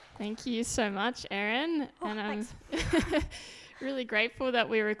Thank you so much, Erin. And I'm really grateful that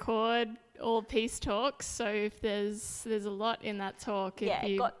we record all peace talks. So if there's a lot in that talk.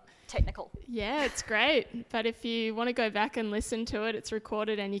 It got technical. Yeah, it's great. But if you want to go back and listen to it, it's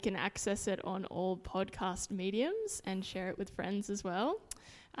recorded and you can access it on all podcast mediums and share it with friends as well.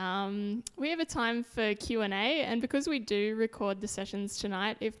 We have a time for Q&A, and because we do record the sessions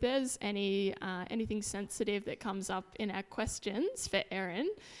tonight, if there's anything sensitive that comes up in our questions for Erin,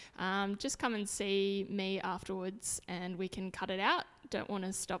 just come and see me afterwards and we can cut it out. Don't want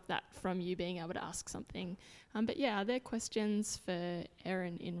to stop that from you being able to ask something. But yeah, are there questions for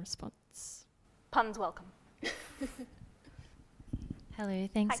Erin in response? Puns welcome. Hello,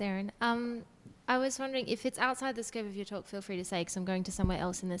 thanks, Hi. Erin. I was wondering if it's outside the scope of your talk, feel free to say, because I'm going to somewhere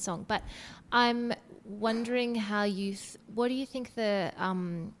else in the song. But I'm wondering how what do you think the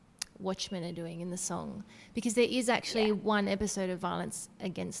Watchmen are doing in the song? Because there is actually one episode of violence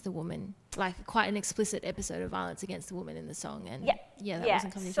against the woman, like quite an explicit episode of violence against the woman in the song. And that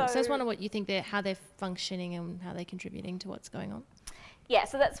wasn't coming through. So I just wonder what you think how they're functioning and how they're contributing to what's going on. Yeah,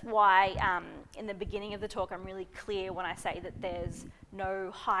 so that's why in the beginning of the talk I'm really clear when I say that there's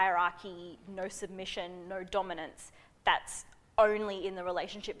no hierarchy, no submission, no dominance. That's only in the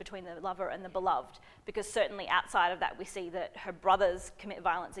relationship between the lover and the beloved, because certainly outside of that we see that her brothers commit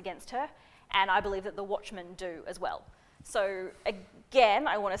violence against her, and I believe that the Watchmen do as well. So again,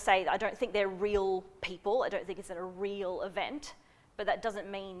 I want to say that I don't think they're real people, I don't think it's a real event, but that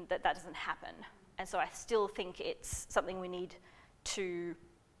doesn't mean that doesn't happen. And so I still think it's something we need to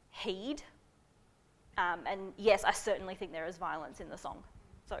heed. And yes, I certainly think there is violence in the song.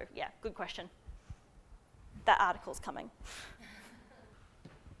 So yeah, good question. That article's coming.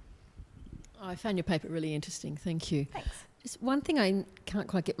 I found your paper really interesting, thank you. Thanks. Just one thing I can't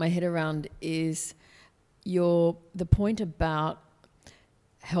quite get my head around is the point about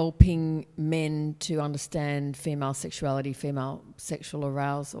helping men to understand female sexuality, female sexual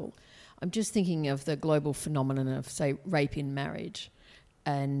arousal. I'm just thinking of the global phenomenon of, say, rape in marriage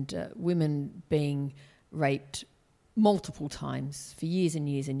and women being raped multiple times for years and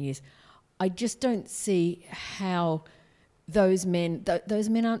years and years. I just don't see how those men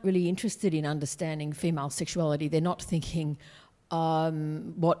aren't really interested in understanding female sexuality. They're not thinking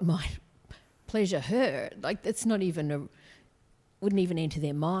what might pleasure her. Like, that's not even wouldn't even enter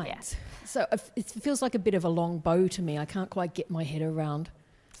their minds. Yeah. So it feels like a bit of a long bow to me. I can't quite get my head around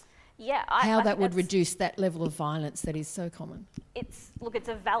how that would reduce that level of violence that is so common. It's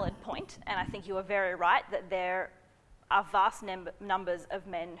a valid point, and I think you are very right that there are vast numbers of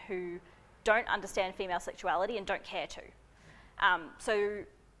men who don't understand female sexuality and don't care to. So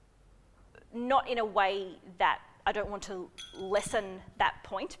not in a way that I don't want to lessen that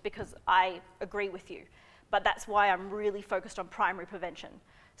point, because I agree with you, but that's why I'm really focused on primary prevention.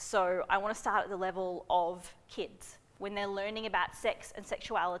 So I want to start at the level of kids. When they're learning about sex and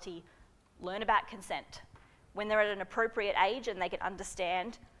sexuality, learn about consent. When they're at an appropriate age and they can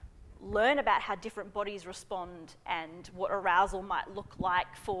understand, learn about how different bodies respond and what arousal might look like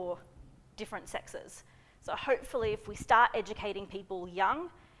for different sexes. So hopefully if we start educating people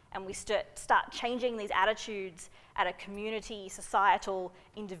young and we start changing these attitudes at a community, societal,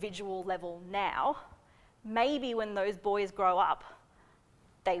 individual level now, maybe when those boys grow up,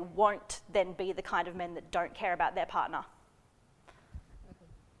 they won't then be the kind of men that don't care about their partner.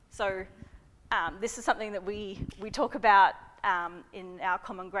 So this is something that we talk about in our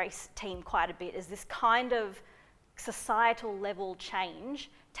Common Grace team quite a bit, is this kind of societal level change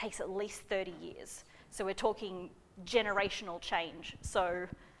takes at least 30 years. So we're talking generational change. So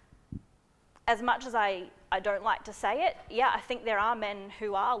as much as I don't like to say it, I think there are men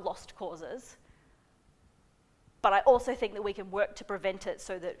who are lost causes, but I also think that we can work to prevent it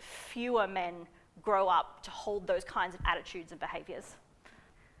so that fewer men grow up to hold those kinds of attitudes and behaviours.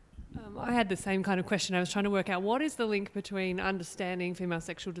 I had the same kind of question. I was trying to work out what is the link between understanding female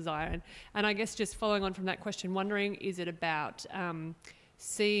sexual desire and I guess just following on from that question, wondering, is it about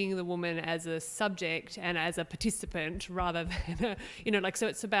seeing the woman as a subject and as a participant rather than, so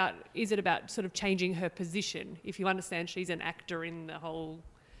it's about, is it about sort of changing her position? If you understand she's an actor in the whole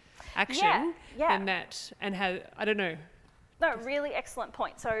action, and how, I don't know. No, really excellent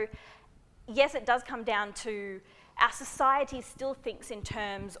point. So yes, it does come down to our society still thinks in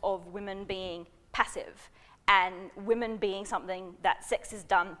terms of women being passive and women being something that sex is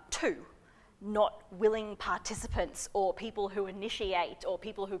done to, not willing participants or people who initiate or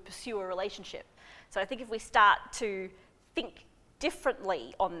people who pursue a relationship. So I think if we start to think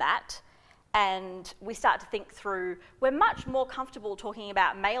differently on that and we start to think through, we're much more comfortable talking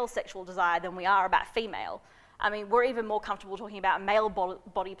about male sexual desire than we are about female. I mean, we're even more comfortable talking about male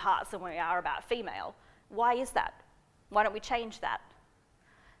body parts than we are about female. Why is that? Why don't we change that?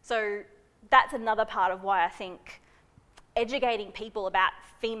 So that's another part of why I think educating people about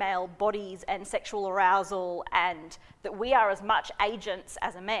female bodies and sexual arousal, and that we are as much agents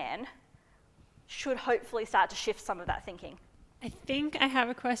as a man, should hopefully start to shift some of that thinking. I think I have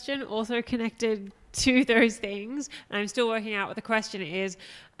a question also connected to those things, and I'm still working out what the question is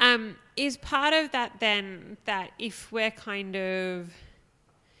part of that then that if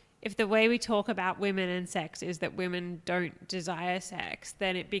the way we talk about women and sex is that women don't desire sex,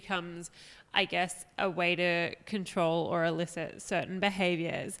 then it becomes, I guess, a way to control or elicit certain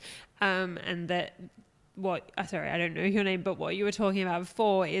behaviours, and that I don't know your name, but what you were talking about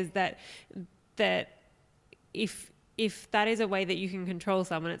before is that if that is a way that you can control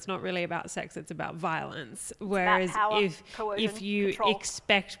someone, it's not really about sex, it's about violence. Whereas power, if you control.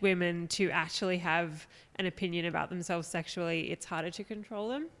 expect women to actually have an opinion about themselves sexually, it's harder to control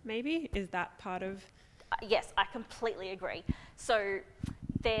them, maybe? Is that part of... Yes, I completely agree. So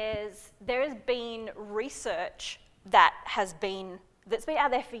there has been research that's been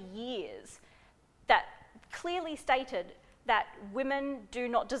out there for years that clearly stated that women do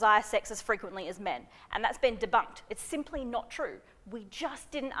not desire sex as frequently as men, and that's been debunked. It's simply not true. We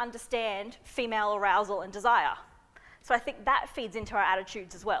just didn't understand female arousal and desire. So I think that feeds into our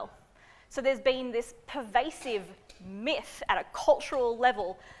attitudes as well. So there's been this pervasive myth at a cultural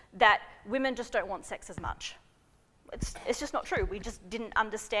level that women just don't want sex as much. It's just not true. We just didn't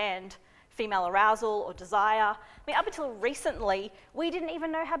understand female arousal or desire. I mean, up until recently, we didn't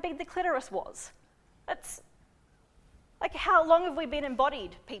even know how big the clitoris was. Like, how long have we been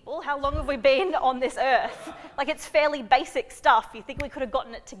embodied, people? How long have we been on this earth? Like, it's fairly basic stuff. You think we could have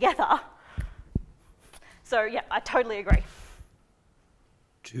gotten it together? So, yeah, I totally agree.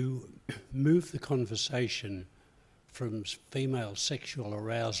 To move the conversation from female sexual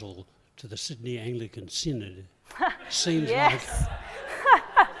arousal to the Sydney Anglican Synod seems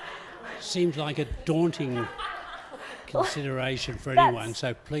like a daunting consideration for anyone,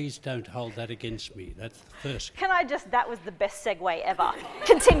 so please don't hold that against me. That's the first. That was the best segue ever.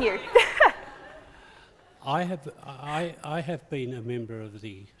 Continue. I have been a member of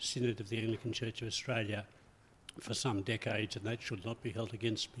the Synod of the Anglican Church of Australia for some decades, and that should not be held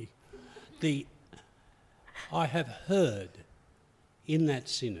against me. I have heard in that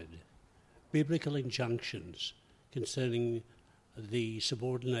synod biblical injunctions concerning the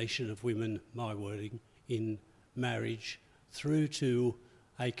subordination of women, my wording, in marriage, through to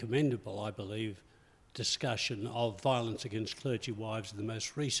a commendable, I believe, discussion of violence against clergy wives in the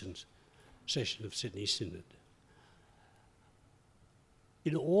most recent session of Sydney Synod.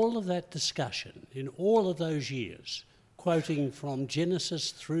 In all of that discussion, in all of those years, quoting from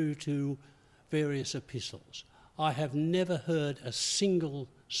Genesis through to various epistles, I have never heard a single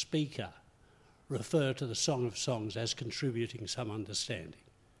speaker refer to the Song of Songs as contributing some understanding.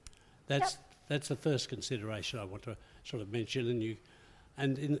 That's the first consideration I want to sort of mention.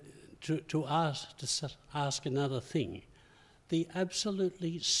 To ask another thing, the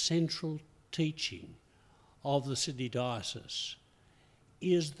absolutely central teaching of the Sydney Diocese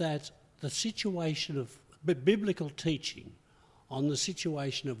is that the situation of biblical teaching on the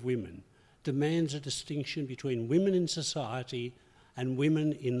situation of women demands a distinction between women in society and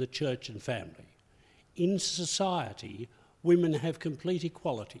women in the church and family. In society, women have complete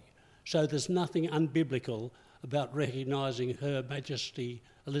equality, so there's nothing unbiblical about recognising Her Majesty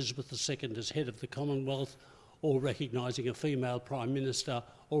Elizabeth II as head of the Commonwealth, or recognising a female Prime Minister,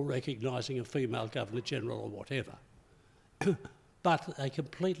 or recognising a female Governor-General or whatever. But a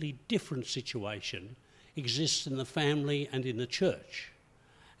completely different situation exists in the family and in the church.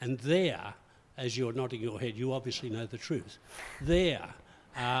 And there, as you're nodding your head, you obviously know the truth. There,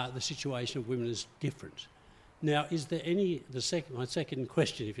 the situation of women is different. Now, is there my second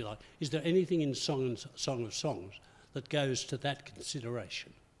question, if you like, is there anything in Song of Songs that goes to that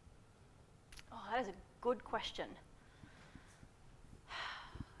consideration? Oh, that is a good question.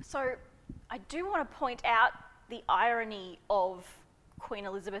 So, I do want to point out the irony of Queen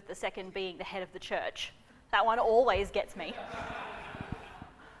Elizabeth II being the head of the church. That one always gets me.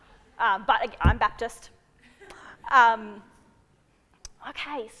 But I'm Baptist.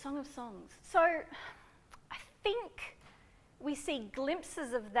 Okay, Song of Songs. So I think we see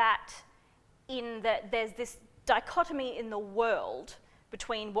glimpses of that in that there's this dichotomy in the world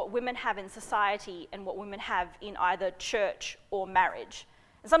between what women have in society and what women have in either church or marriage.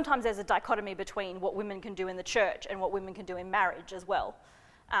 And sometimes there's a dichotomy between what women can do in the church and what women can do in marriage as well.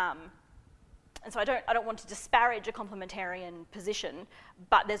 And so I don't want to disparage a complementarian position,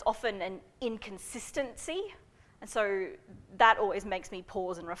 but there's often an inconsistency And so that always makes me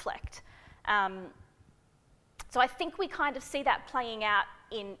pause and reflect. So I think we kind of see that playing out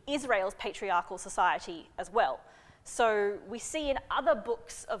in Israel's patriarchal society as well. So we see in other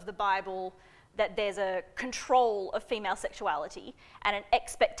books of the Bible that there's a control of female sexuality and an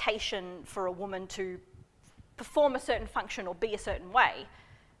expectation for a woman to perform a certain function or be a certain way,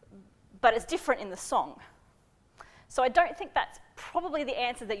 but it's different in the song. So I don't think that's probably the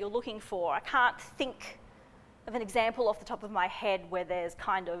answer that you're looking for. I can't think of an example off the top of my head where there's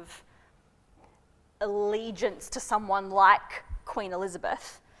kind of allegiance to someone like Queen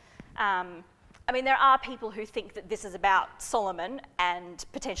Elizabeth. I mean, there are people who think that this is about Solomon and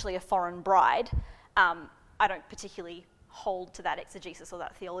potentially a foreign bride. I don't particularly hold to that exegesis or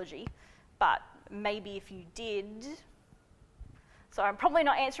that theology, but maybe if you did. So I'm probably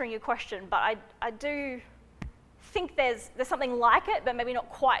not answering your question, but I do think there's something like it, but maybe not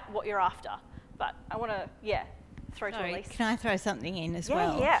quite what you're after. But I want to, throw to Elise. Can I throw something in as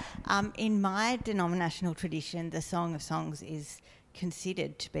well? Yeah. In my denominational tradition, the Song of Songs is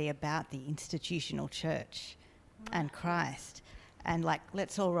considered to be about the institutional church and Christ. And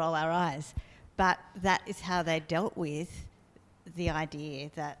let's all roll our eyes. But that is how they dealt with the idea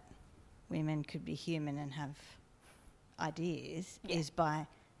that women could be human and have ideas, is by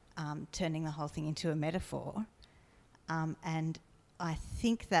turning the whole thing into a metaphor. And I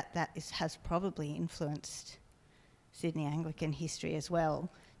think that has probably influenced Sydney Anglican history as well,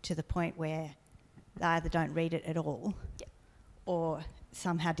 to the point where they either don't read it at all or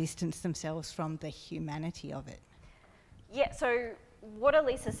somehow distance themselves from the humanity of it. Yeah, so what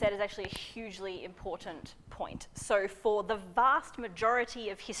Elisa said is actually a hugely important point. So for the vast majority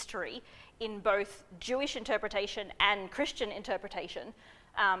of history, in both Jewish interpretation and Christian interpretation,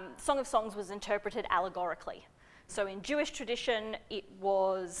 Song of Songs was interpreted allegorically. So in Jewish tradition, it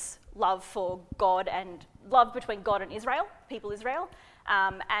was love for God and love between God and Israel, people Israel.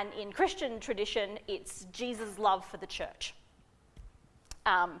 And in Christian tradition, it's Jesus' love for the church.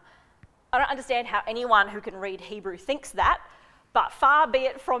 I don't understand how anyone who can read Hebrew thinks that, but far be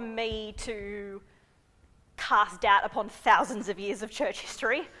it from me to cast doubt upon thousands of years of church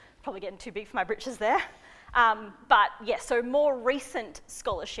history. Probably getting too big for my britches there. But yes, so more recent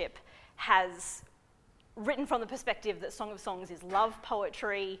scholarship has written from the perspective that Song of Songs is love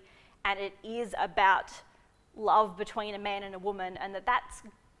poetry, and it is about love between a man and a woman, and that's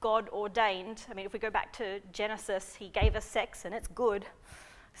God ordained. I mean, if we go back to Genesis, he gave us sex and it's good.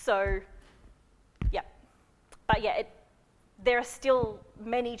 So, yeah. But yeah, there are still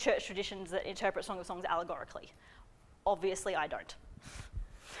many church traditions that interpret Song of Songs allegorically. Obviously, I don't.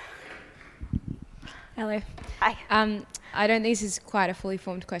 Hello. Hi. I don't think this is quite a fully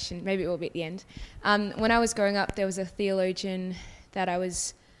formed question. Maybe it will be at the end. When I was growing up, there was a theologian that I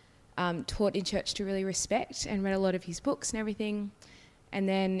was taught in church to really respect, and read a lot of his books and everything. And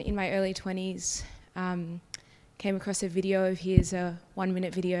then in my early 20s, came across a video of his, a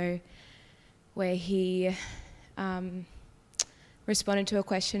 1-minute video, where he responded to a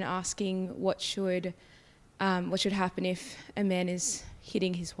question asking what should happen if a man is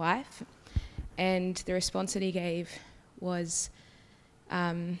hitting his wife. And the response that he gave was,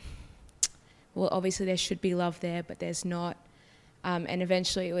 well, obviously there should be love there, but there's not. And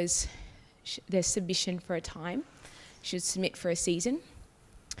eventually it was, there's submission for a time. You should submit for a season.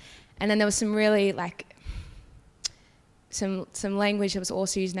 And then there was some really, some language that was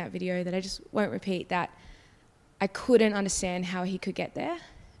also used in that video that I just won't repeat, that I couldn't understand how he could get there.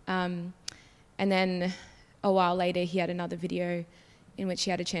 And then a while later he had another video in which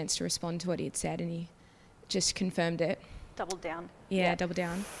he had a chance to respond to what he had said, and he just confirmed it. Doubled down. Yeah, double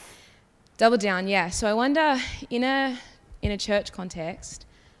down. Double down, yeah. So I wonder, in a church context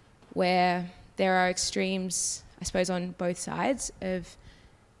where there are extremes, I suppose, on both sides of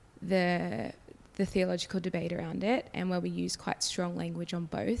the theological debate around it, and where we use quite strong language on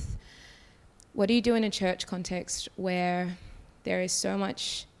both, what do you do in a church context where there is so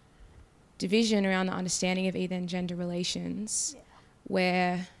much division around the understanding of either gender relations,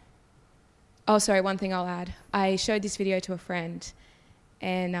 where... Oh, sorry, one thing I'll add. I showed this video to a friend,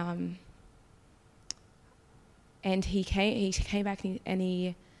 and he came back and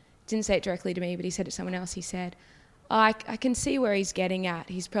he didn't say it directly to me, but he said it to someone else. He said, I can see where he's getting at.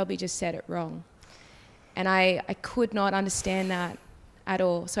 He's probably just said it wrong. And I could not understand that at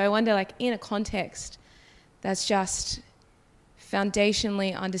all. So I wonder, in a context that's just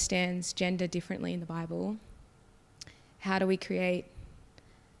foundationally understands gender differently in the Bible, how do we create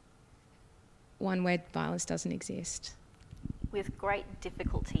one where violence doesn't exist? With great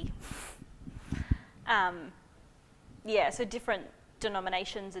difficulty. So different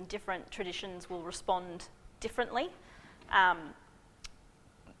denominations and different traditions will respond differently.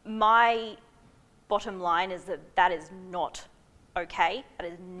 My bottom line is that is not okay. That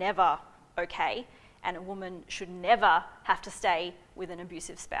is never okay. And a woman should never have to stay with an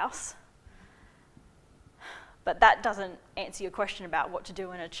abusive spouse. But that doesn't answer your question about what to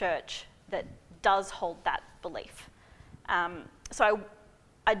do in a church that does hold that belief. So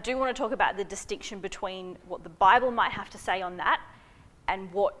I do want to talk about the distinction between what the Bible might have to say on that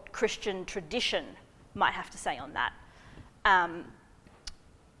and what Christian tradition might have to say on that.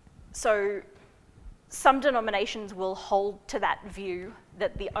 So some denominations will hold to that view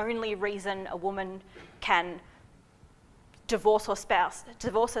that the only reason a woman can divorce her spouse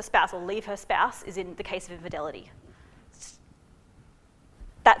or leave her spouse is in the case of infidelity.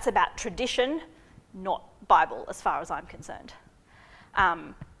 That's about tradition, not Bible, as far as I'm concerned.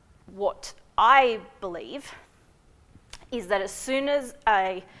 What I believe is that as soon as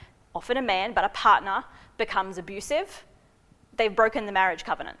often a man, but a partner, becomes abusive, they've broken the marriage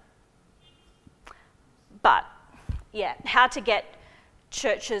covenant. But, yeah, how to get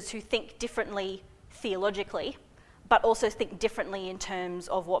churches who think differently theologically, but also think differently in terms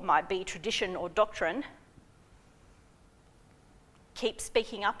of what might be tradition or doctrine. Keep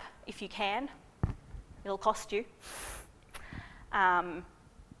speaking up if you can. It'll cost you.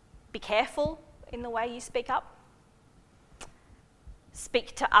 Be careful in the way you speak up.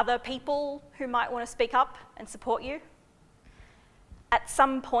 Speak to other people who might want to speak up and support you. At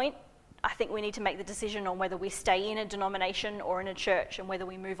some point, I think we need to make the decision on whether we stay in a denomination or in a church and whether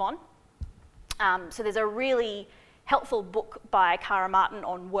we move on. So there's a really helpful book by Cara Martin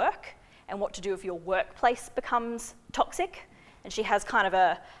on work and what to do if your workplace becomes toxic. And she has kind of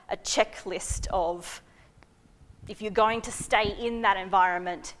a checklist of, if you're going to stay in that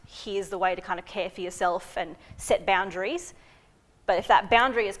environment, here's the way to kind of care for yourself and set boundaries. But if that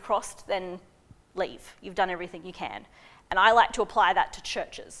boundary is crossed, then leave. You've done everything you can. And I like to apply that to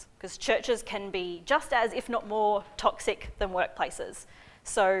churches, because churches can be just as, if not more, toxic than workplaces.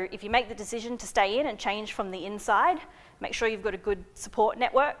 So if you make the decision to stay in and change from the inside, make sure you've got a good support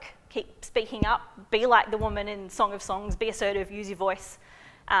network, keep speaking up, be like the woman in Song of Songs, be assertive, use your voice.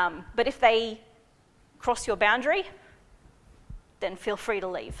 But if they cross your boundary, then feel free to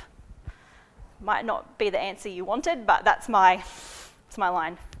leave. Might not be the answer you wanted, but that's my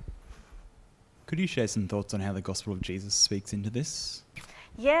line. Could you share some thoughts on how the gospel of Jesus speaks into this?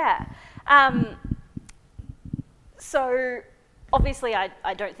 Yeah. So obviously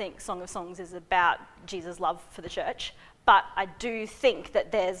I don't think Song of Songs is about Jesus' love for the church, but I do think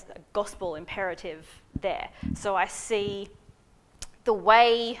that there's a gospel imperative there. So I see the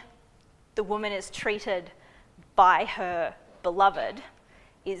way the woman is treated by her beloved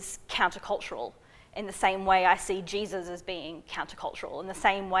is countercultural, in the same way I see Jesus as being countercultural, in the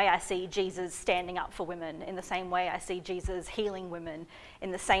same way I see Jesus standing up for women, in the same way I see Jesus healing women,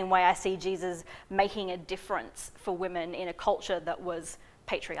 in the same way I see Jesus making a difference for women in a culture that was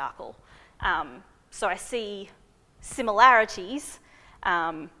patriarchal. So I see similarities.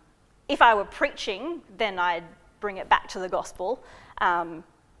 If I were preaching, then I'd bring it back to the gospel.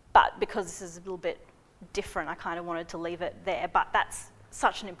 But because this is a little bit different, I kind of wanted to leave it there. But that's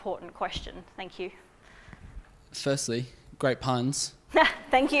such an important question. Thank you. Firstly, great puns.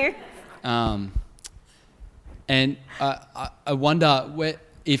 Thank you. And I wonder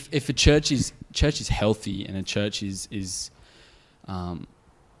if a church is healthy and a church is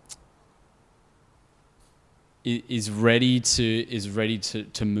ready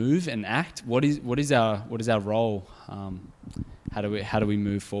to move and act. What is our role? How do we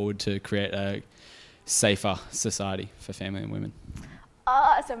move forward to create a safer society for family and women?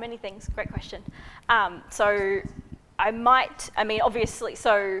 So many things. Great question. Obviously,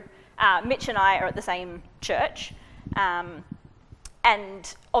 Mitch and I are at the same church,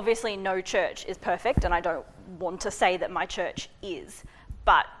 and obviously no church is perfect, and I don't want to say that my church is,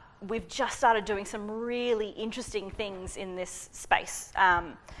 but we've just started doing some really interesting things in this space.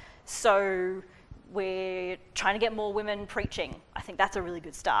 So we're trying to get more women preaching. I think that's a really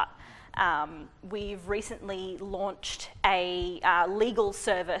good start. We've recently launched a legal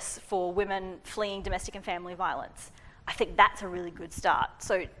service for women fleeing domestic and family violence. I think that's a really good start.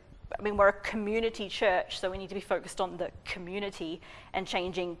 So, we're a community church, so we need to be focused on the community and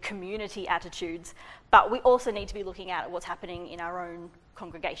changing community attitudes. But we also need to be looking at what's happening in our own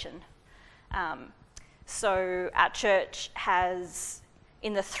congregation. So our church has,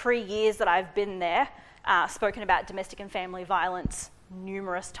 in the 3 years that I've been there, spoken about domestic and family violence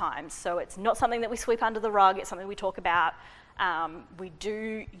numerous times. So it's not something that we sweep under the rug, it's something we talk about. We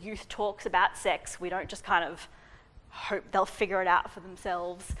do youth talks about sex. We don't just kind of hope they'll figure it out for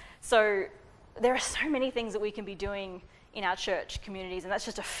themselves. So there are so many things that we can be doing in our church communities, and that's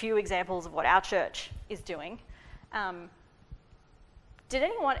just a few examples of what our church is doing. Did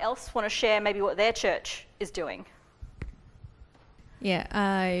anyone else want to share maybe what their church is doing?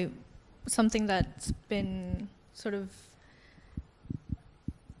 Yeah, something that's been sort of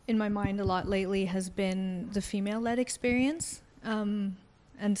in my mind a lot lately has been the female-led experience, and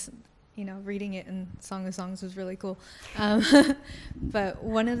reading it in Song of Songs was really cool. But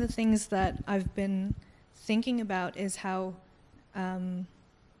one of the things that I've been thinking about is how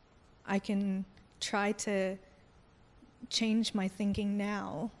I can try to change my thinking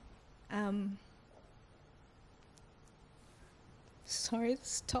now. Sorry,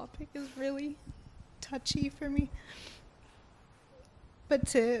 this topic is really touchy for me. But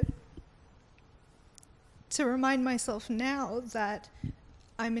to remind myself now that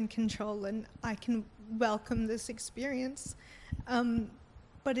I'm in control and I can welcome this experience.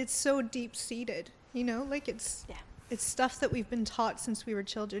 But it's so deep-seated, it's stuff that we've been taught since we were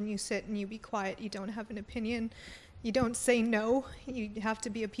children. You sit and you be quiet, you don't have an opinion, you don't say no, you have to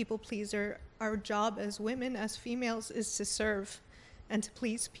be a people pleaser. Our job as women, as females, is to serve and to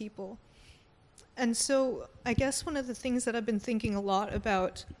please people. And so I guess one of the things that I've been thinking a lot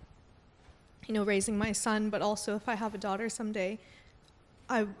about, raising my son, but also if I have a daughter someday,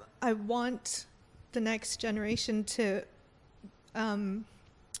 I want the next generation to,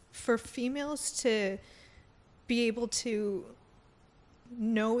 for females to be able to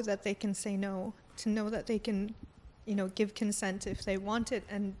know that they can say no, to know that they can, give consent if they want it,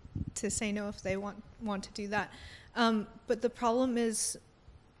 and to say no if they want to do that. But the problem is,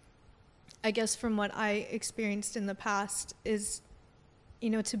 I guess from what I experienced in the past is,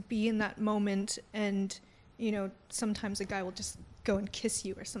 to be in that moment and, sometimes a guy will just go and kiss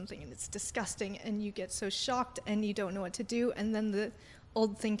you or something and it's disgusting and you get so shocked and you don't know what to do, and then the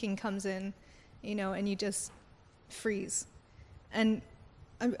old thinking comes in, and you just freeze. And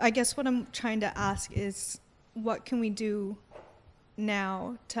I guess what I'm trying to ask is, what can we do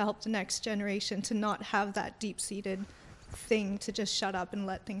now to help the next generation to not have that deep-seated thing to just shut up and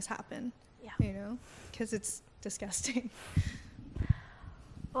let things happen? Yeah. Because it's disgusting.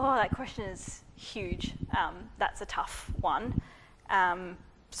 Oh, that question is huge. That's a tough one.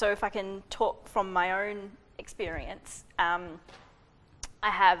 So if I can talk from my own experience, I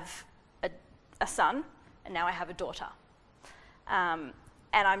have a son and now I have a daughter. And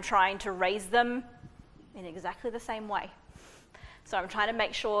I'm trying to raise them in exactly the same way. So I'm trying to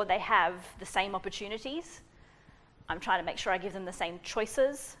make sure they have the same opportunities. I'm trying to make sure I give them the same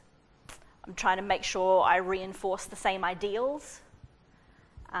choices. I'm trying to make sure I reinforce the same ideals.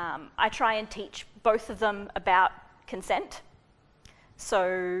 I try and teach both of them about consent.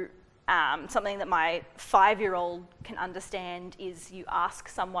 So something that my 5-year-old can understand is you ask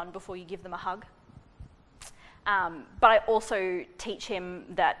someone before you give them a hug. But I also teach him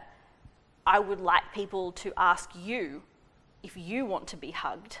that I would like people to ask you if you want to be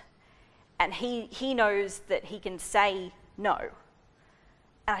hugged. And he knows that he can say no.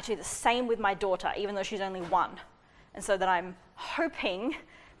 And I do the same with my daughter, even though she's only 1. And so that I'm hoping,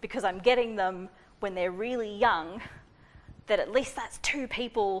 because I'm getting them when they're really young, that at least that's 2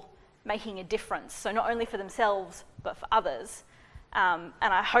 people making a difference. So not only for themselves, but for others. And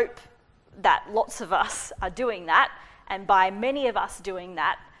I hope that lots of us are doing that, and by many of us doing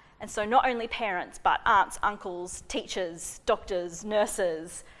that, and so not only parents, but aunts, uncles, teachers, doctors,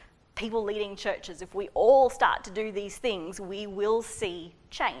 nurses, people leading churches, if we all start to do these things, we will see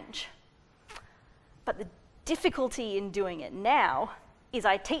change. But the difficulty in doing it now is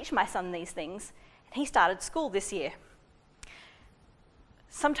I teach my son these things, and he started school this year.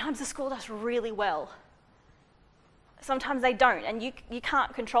 Sometimes the school does really well. Sometimes they don't, and you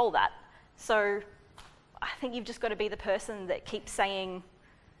can't control that. So I think you've just got to be the person that keeps saying,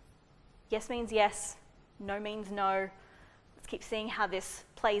 yes means yes, no means no. Let's keep seeing how this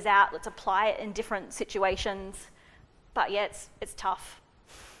plays out. Let's apply it in different situations. But yeah, it's tough.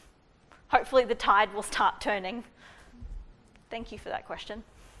 Hopefully the tide will start turning. Thank you for that question.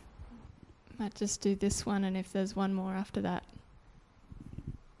 Might just do this one, and if there's one more after that.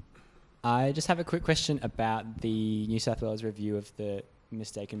 I just have a quick question about the New South Wales review of the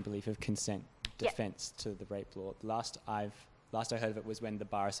mistaken belief of consent defence to the rape law. Last I heard of it was when the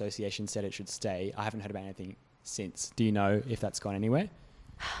Bar Association said it should stay. I haven't heard about anything since. Do you know if that's gone anywhere?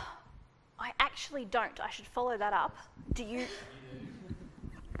 I actually don't. I should follow that up. Do you?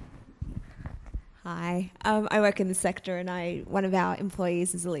 Hi, I work in the sector, and one of our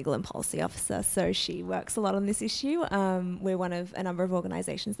employees is a legal and policy officer, so she works a lot on this issue. We're one of a number of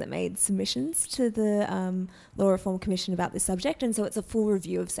organisations that made submissions to the Law Reform Commission about this subject, and so it's a full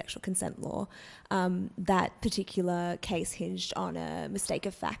review of sexual consent law. That particular case hinged on a mistake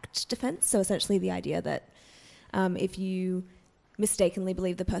of fact defence, so essentially the idea that if you mistakenly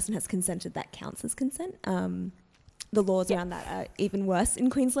believe the person has consented, that counts as consent. The laws around that are even worse in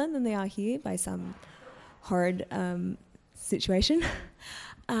Queensland than they are here by some horrid situation.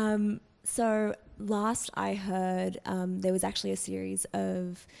 So last I heard, there was actually a series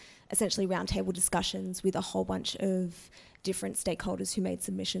of essentially roundtable discussions with a whole bunch of different stakeholders who made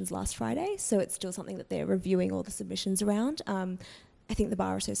submissions last Friday. So it's still something that they're reviewing all the submissions around. I think the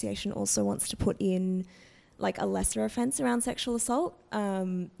Bar Association also wants to put in like a lesser offence around sexual assault,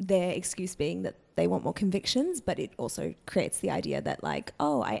 their excuse being that they want more convictions, but it also creates the idea that like,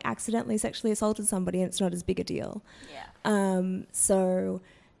 oh, I accidentally sexually assaulted somebody and it's not as big a deal. Yeah. So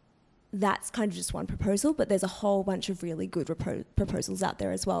that's kind of just one proposal, but there's a whole bunch of really good proposals out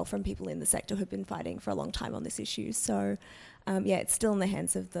there as well from people in the sector who've been fighting for a long time on this issue. So yeah, it's still in the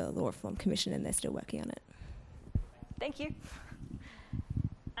hands of the Law Reform Commission and they're still working on it. Thank you.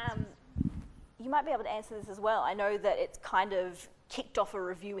 You might be able to answer this as well. I know that it's kind of kicked off a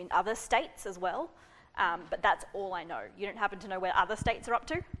review in other states as well, but that's all I know. You don't happen to know where other states are up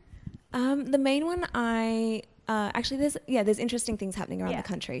to? The main one actually there's interesting things happening around the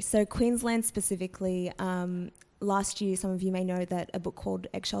country. So Queensland specifically, last year some of you may know that a book called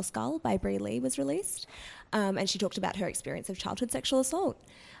Eggshell Skull by Bree Lee was released, and she talked about her experience of childhood sexual assault.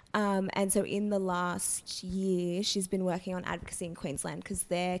 And so in the last year, she's been working on advocacy in Queensland because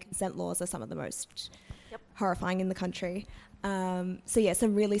their consent laws are some of the most horrifying in the country. So yeah,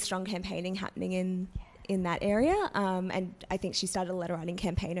 some really strong campaigning happening in that area. And I think she started a letter writing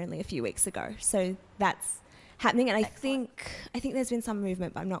campaign only a few weeks ago. So that's happening. And I think there's been some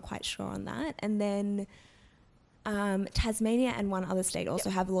movement, but I'm not quite sure on that. And then Tasmania and one other state also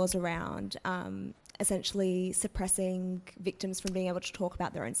have laws around essentially suppressing victims from being able to talk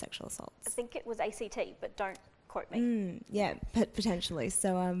about their own sexual assaults. I think it was ACT, but don't quote me. Yeah, potentially.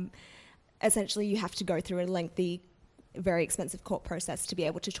 So essentially you have to go through a lengthy, very expensive court process to be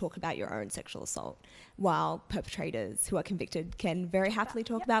able to talk about your own sexual assault, while perpetrators who are convicted can very happily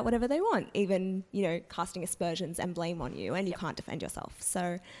talk about whatever they want, even, you know, casting aspersions and blame on you, and you can't defend yourself.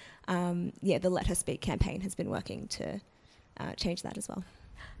 So yeah, the Let Her Speak campaign has been working to change that as well.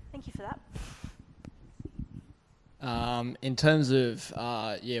 Thank you for that. In terms of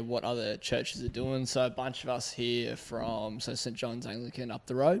what other churches are doing, so a bunch of us here from St John's Anglican up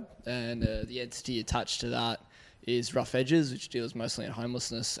the road, and the entity attached to that is Rough Edges, which deals mostly in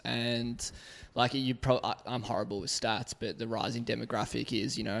homelessness. And like I'm horrible with stats, but the rising demographic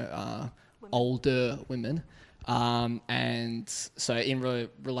is older women. And so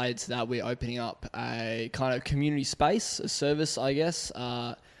related to that, we're opening up a kind of community space, a service, I guess,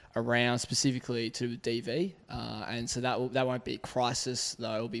 around specifically to DV, and so that won't be a crisis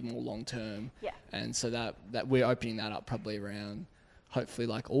though, it'll be more long term. Yeah. And so that we're opening that up probably around hopefully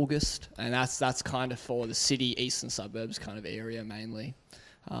like August, and that's kind of for the city, eastern suburbs kind of area mainly.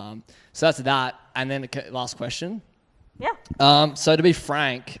 So that's that. And then the last question. Yeah. So to be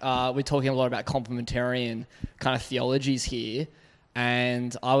frank, we're talking a lot about complementarian kind of theologies here,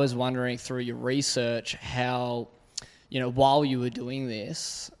 and I was wondering through your research how, while you were doing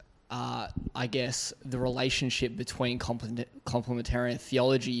this, I guess the relationship between complementarian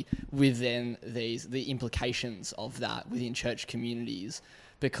theology with then the implications of that within church communities,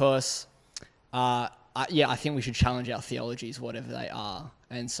 because I think we should challenge our theologies, whatever they are.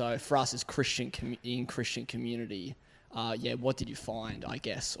 And so for us as Christian community, what did you find, I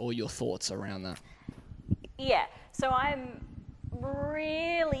guess, or your thoughts around that? Yeah, so I'm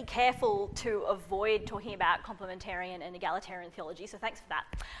really careful to avoid talking about complementarian and egalitarian theology, so thanks for that.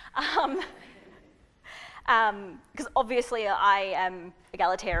 Because obviously I am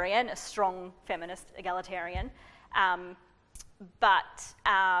egalitarian, a strong feminist egalitarian, but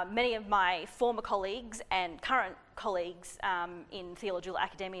many of my former colleagues and current colleagues in theological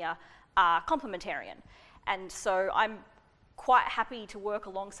academia are complementarian. And so I'm quite happy to work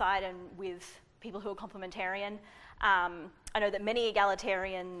alongside and with people who are complementarian. I know that many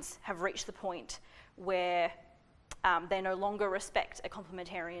egalitarians have reached the point where they no longer respect a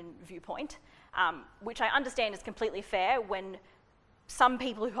complementarian viewpoint, which I understand is completely fair when some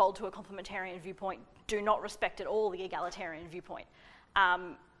people who hold to a complementarian viewpoint do not respect at all the egalitarian viewpoint.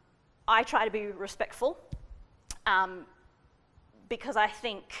 I try to be respectful because I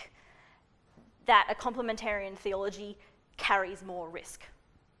think that a complementarian theology carries more risk.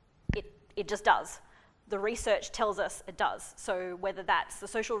 It It just does. The research tells us it does. So whether that's the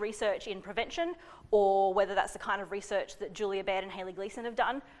social research in prevention or whether that's the kind of research that Julia Baird and Hayley Gleason have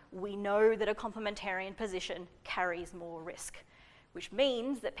done, we know that a complementarian position carries more risk, which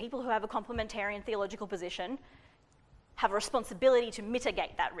means that people who have a complementarian theological position have a responsibility to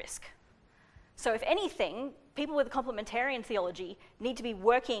mitigate that risk. So if anything, people with a complementarian theology need to be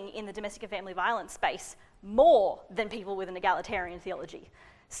working in the domestic and family violence space more than people with an egalitarian theology.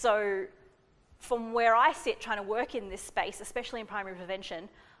 So from where I sit trying to work in this space, especially in primary prevention,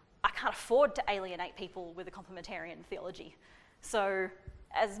 I can't afford to alienate people with a complementarian theology. So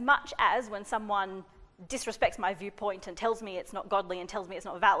as much as when someone disrespects my viewpoint and tells me it's not godly and tells me it's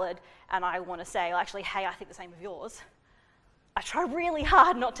not valid, and I want to say, well, actually, hey, I think the same of yours, I try really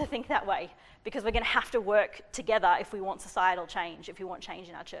hard not to think that way, because we're going to have to work together if we want societal change, if we want change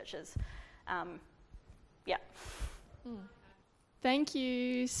in our churches. Yeah. Thank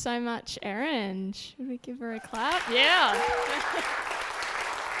you so much, Erin. Should we give her a clap? Yeah. I'm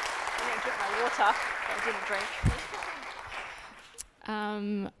going to drink my water that I didn't drink.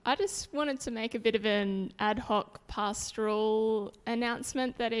 I just wanted to make a bit of an ad hoc pastoral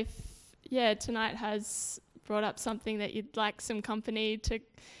announcement that if, tonight has brought up something that you'd like some company to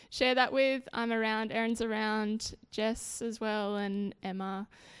share that with, I'm around, Erin's around, Jess as well, and Emma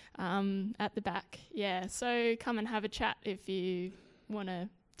at the back. Yeah, so come and have a chat if you want to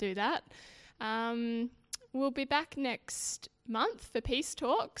do that. We'll be back next month for Peace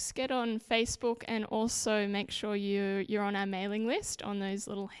Talks. Get on Facebook and also make sure you're on our mailing list on those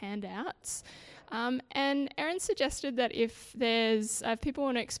little handouts. And Erin suggested that if people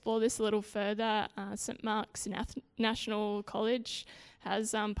want to explore this a little further, St Mark's National College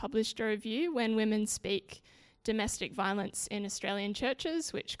has published a review, When Women Speak, Domestic Violence in Australian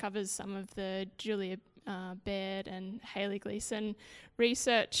Churches, which covers some of the Julia Baird and Hayley Gleason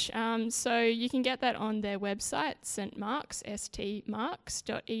research. So you can get that on their website, St Mark's,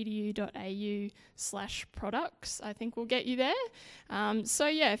 stmarks.edu.au/products. I think we'll get you there.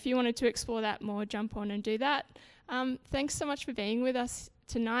 If you wanted to explore that more, jump on and do that. Thanks so much for being with us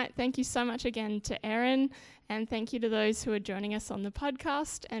tonight. Thank you so much again to Erin, and thank you to those who are joining us on the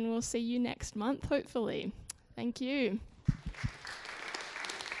podcast, and we'll see you next month, hopefully. Thank you.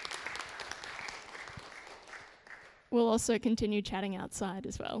 We'll also continue chatting outside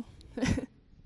as well.